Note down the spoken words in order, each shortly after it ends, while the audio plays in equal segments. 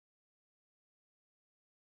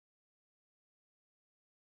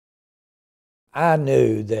I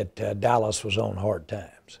knew that Dallas was on hard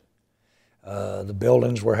times. The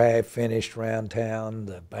buildings were half finished around town,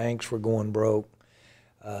 the banks were going broke,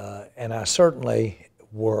 and I certainly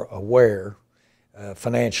were aware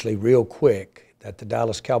financially real quick that the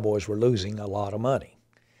Dallas Cowboys were losing a lot of money.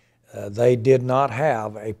 They did not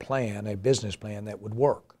have a plan, a business plan that would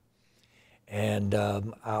work. And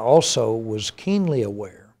I also was keenly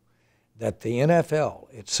aware that the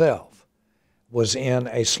NFL itself was in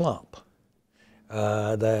a slump.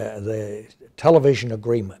 The television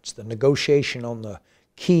agreements, the negotiation on the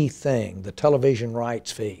key thing, the television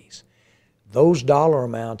rights fees, those dollar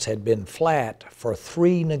amounts had been flat for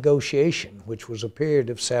 3 negotiations, which was a period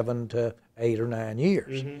of 7 to 8 or 9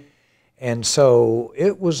 years. Mm-hmm. And so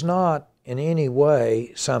it was not in any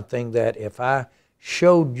way something that if I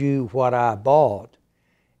showed you what I bought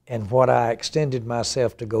and what I extended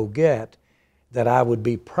myself to go get, that I would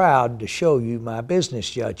be proud to show you my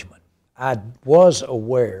business judgment. I was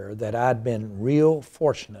aware that I'd been real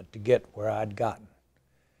fortunate to get where I'd gotten.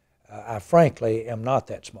 I frankly am not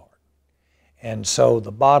that smart. And so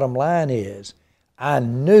the bottom line is, I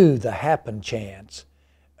knew the happen chance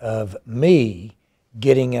of me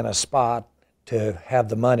getting in a spot to have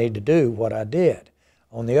the money to do what I did.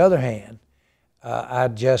 On the other hand, I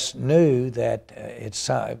just knew that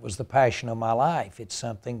it was the passion of my life. It's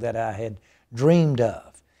something that I had dreamed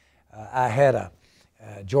of. I had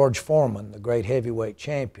George Foreman, the great heavyweight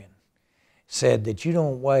champion, said that you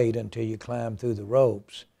don't wait until you climb through the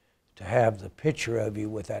ropes to have the picture of you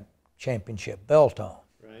with that championship belt on.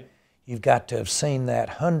 Right. You've got to have seen that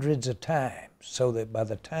hundreds of times so that by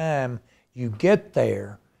the time you get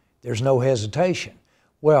there, there's no hesitation.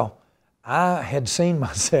 Well, I had seen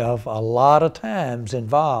myself a lot of times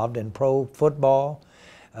involved in pro football,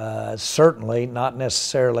 certainly not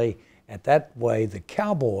necessarily at that way the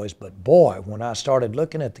Cowboys, but boy, when I started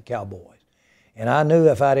looking at the Cowboys, and I knew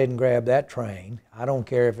if I didn't grab that train, I don't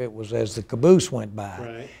care if it was as the caboose went by,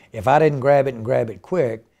 right. If I didn't grab it and grab it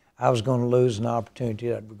quick, I was going to lose an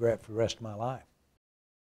opportunity I'd regret for the rest of my life.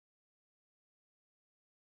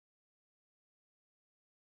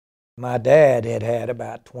 My dad had had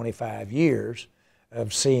about 25 years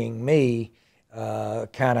of seeing me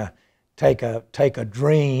kind of take a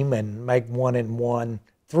dream and make 1 and 1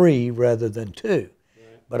 3 rather than 2. Right.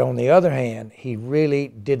 But on the other hand, he really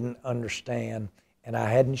didn't understand, and I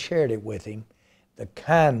hadn't shared it with him, the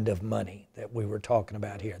kind of money that we were talking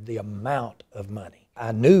about here, the amount of money.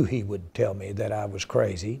 I knew he would tell me that I was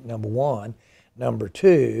crazy, number one. Number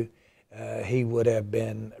two, he would have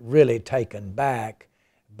been really taken back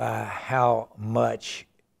by how much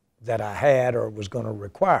that I had or was going to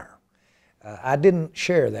require. I didn't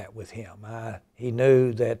share that with him. He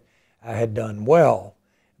knew that I had done well,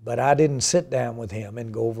 but I didn't sit down with him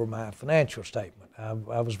and go over my financial statement.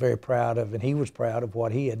 I was very proud of, and he was proud of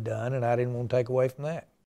what he had done, and I didn't want to take away from that.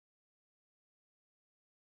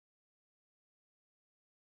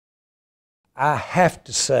 I have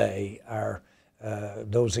to say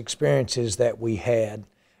those experiences that we had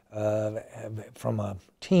from a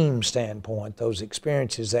team standpoint, those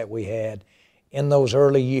experiences that we had in those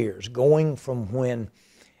early years, going from when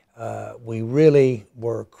we really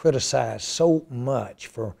were criticized so much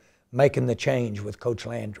for making the change with Coach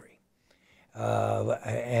Landry.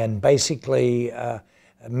 And basically,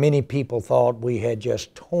 many people thought we had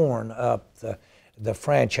just torn up the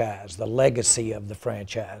franchise, the legacy of the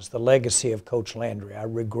franchise, the legacy of Coach Landry. I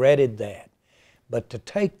regretted that. But to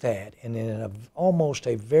take that and in almost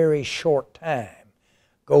a very short time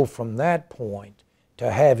go from that point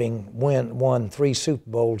to having won 3 Super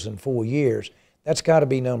Bowls in 4 years, that's got to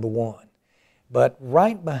be number one. But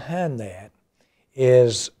right behind that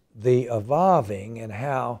is the evolving and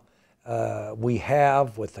how we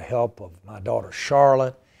have, with the help of my daughter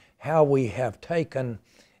Charlotte, how we have taken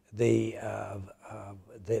the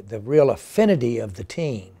real affinity of the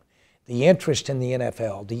team, the interest in the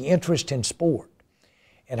NFL, the interest in sport,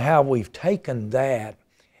 and how we've taken that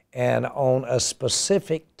and on a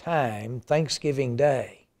specific time, Thanksgiving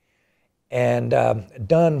Day, and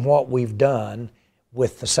done what we've done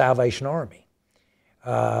with the Salvation Army.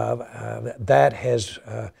 That has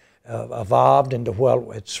evolved into,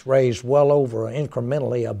 well, it's raised well over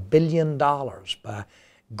incrementally $1 billion by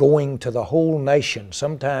going to the whole nation,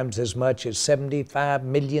 sometimes as much as 75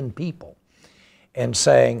 million people, and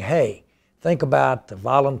saying, hey, think about the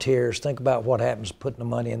volunteers, think about what happens putting the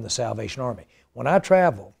money in the Salvation Army. When I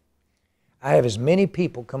travel, I have as many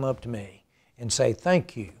people come up to me and say,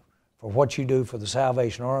 thank you for what you do for the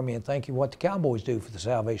Salvation Army, and thank you what the Cowboys do for the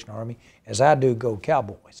Salvation Army, as I do Go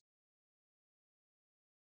Cowboys.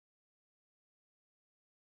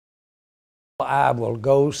 I will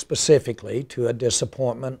go specifically to a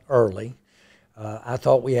disappointment early. I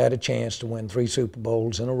thought we had a chance to win 3 Super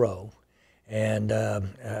Bowls in a row. And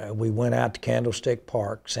we went out to Candlestick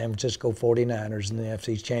Park, San Francisco 49ers in the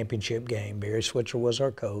NFC's championship game. Barry Switzer was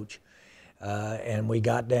our coach. And we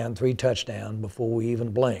got down 3 touchdowns before we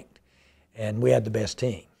even blinked. And we had the best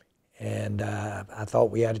team. And I thought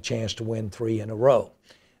we had a chance to win 3 in a row.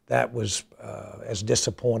 That was as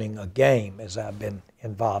disappointing a game as I've been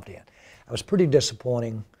involved in. I was pretty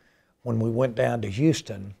disappointing when we went down to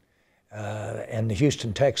Houston and the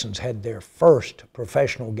Houston Texans had their first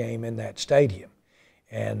professional game in that stadium.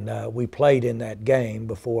 And we played in that game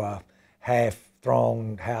before a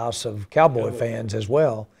half-thronged house of Cowboy fans as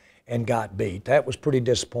well and got beat. That was pretty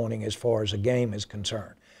disappointing as far as a game is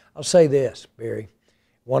concerned. I'll say this, Barry,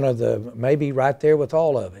 one of the, maybe right there with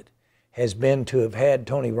all of it, has been to have had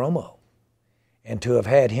Tony Romo and to have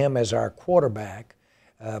had him as our quarterback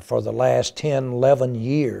for the last 10, 11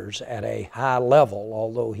 years at a high level,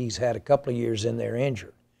 although he's had a couple of years in there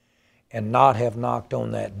injured, and not have knocked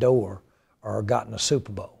on that door or gotten a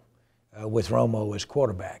Super Bowl with Romo as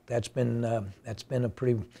quarterback. That's going to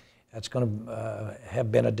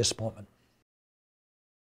have been a disappointment.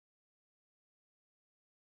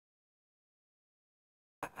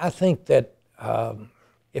 I think that,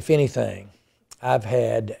 if anything, I've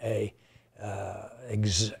had a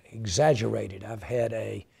exaggerated. I've had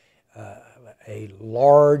a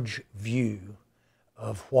large view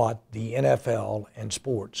of what the NFL and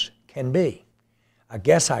sports can be. I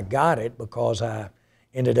guess I got it because I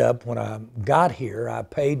ended up, when I got here, I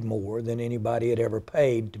paid more than anybody had ever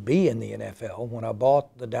paid to be in the NFL when I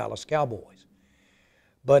bought the Dallas Cowboys.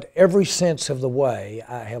 But every sense of the way,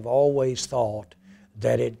 I have always thought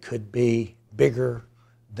that it could be bigger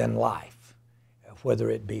than life, whether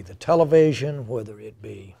it be the television, whether it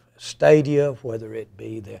be stadia, whether it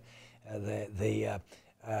be the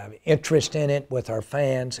interest in it with our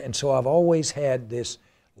fans. And so I've always had this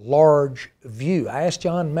large view. I asked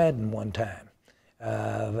John Madden one time,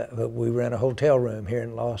 we were in a hotel room here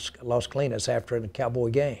in Los Colinas after a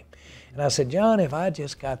Cowboy game. And I said, John, if I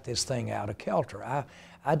just got this thing out of kilter,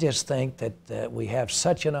 I just think that we have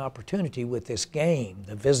such an opportunity with this game,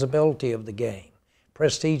 the visibility of the game,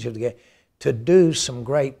 prestige of the game, to do some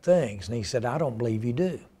great things. And he said, I don't believe you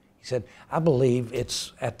do. He said, I believe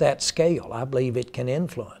it's at that scale. I believe it can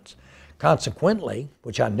influence. Consequently,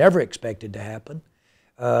 which I never expected to happen,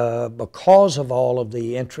 because of all of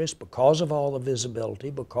the interest, because of all the visibility,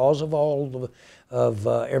 because of all of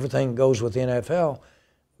everything that goes with the NFL,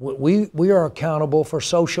 we are accountable for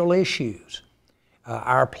social issues.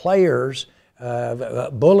 Our players,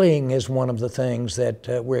 bullying is one of the things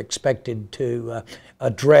that we're expected to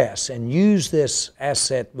address and use this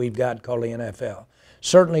asset we've got called the NFL.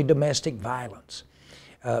 Certainly domestic violence.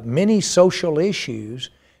 Many social issues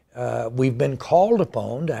we've been called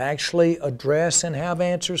upon to actually address and have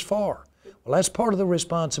answers for. Well, that's part of the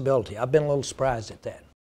responsibility. I've been a little surprised at that.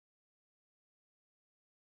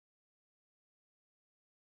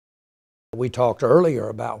 We talked earlier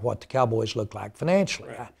about what the Cowboys look like financially.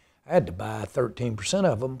 I had to buy 13%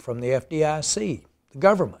 of them from the FDIC, the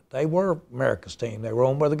government. They were America's team. They were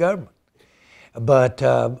owned by the government. But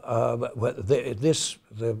the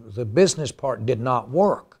business part did not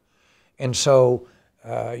work. And so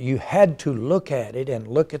you had to look at it and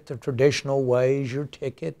look at the traditional ways, your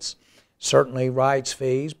tickets, certainly rights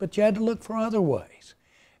fees, but you had to look for other ways.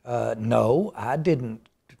 No, I didn't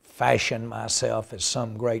fashion myself as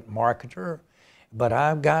some great marketer, but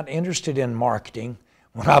I got interested in marketing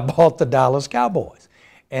when I bought the Dallas Cowboys.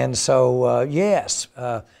 And so, yes,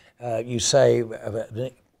 you say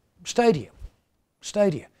Stadia.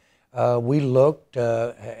 We looked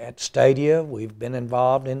at Stadia. We've been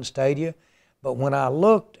involved in Stadia. But when I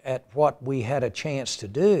looked at what we had a chance to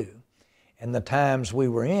do and the times we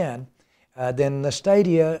were in, then the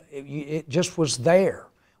Stadia, it just was there.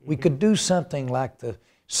 We could do something like the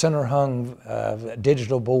center-hung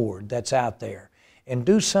digital board that's out there and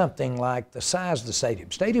do something like the size of the stadium.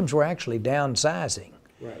 Stadiums were actually downsizing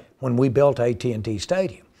when we built AT&T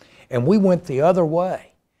Stadium. And we went the other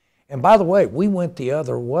way. And by the way, we went the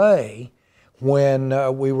other way when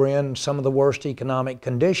we were in some of the worst economic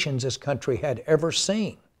conditions this country had ever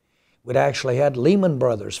seen. We'd actually had Lehman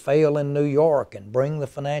Brothers fail in New York and bring the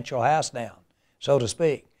financial house down, so to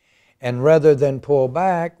speak. And rather than pull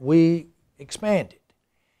back, we expanded.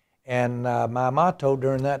 And my motto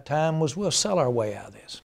during that time was, we'll sell our way out of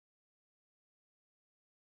this.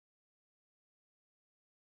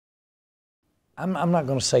 I'm not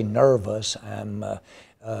going to say nervous.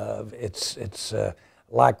 It's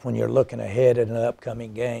like when you're looking ahead at an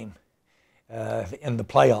upcoming game in the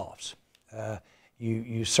playoffs.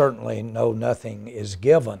 You certainly know nothing is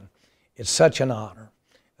given. It's such an honor.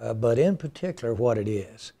 But in particular, what it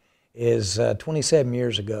is 27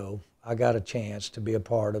 years ago, I got a chance to be a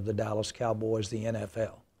part of the Dallas Cowboys, the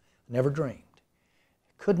NFL. Never dreamed.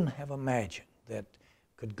 Couldn't have imagined that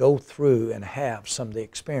could go through and have some of the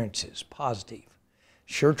experiences, positive.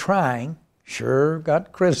 Sure trying, sure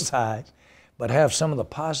got criticized, but have some of the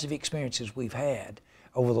positive experiences we've had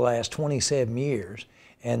over the last 27 years.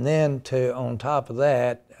 And then to, on top of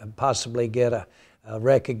that, possibly get a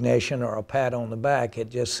recognition or a pat on the back, it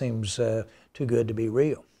just seems too good to be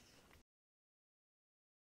real.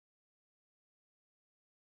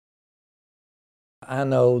 I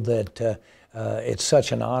know that it's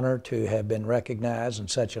such an honor to have been recognized and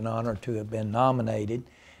such an honor to have been nominated.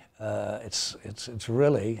 It's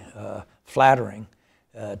really flattering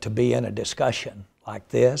to be in a discussion like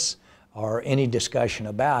this or any discussion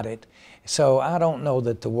about it. So I don't know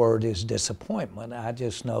that the word is disappointment. I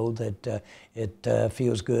just know that it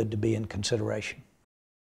feels good to be in consideration.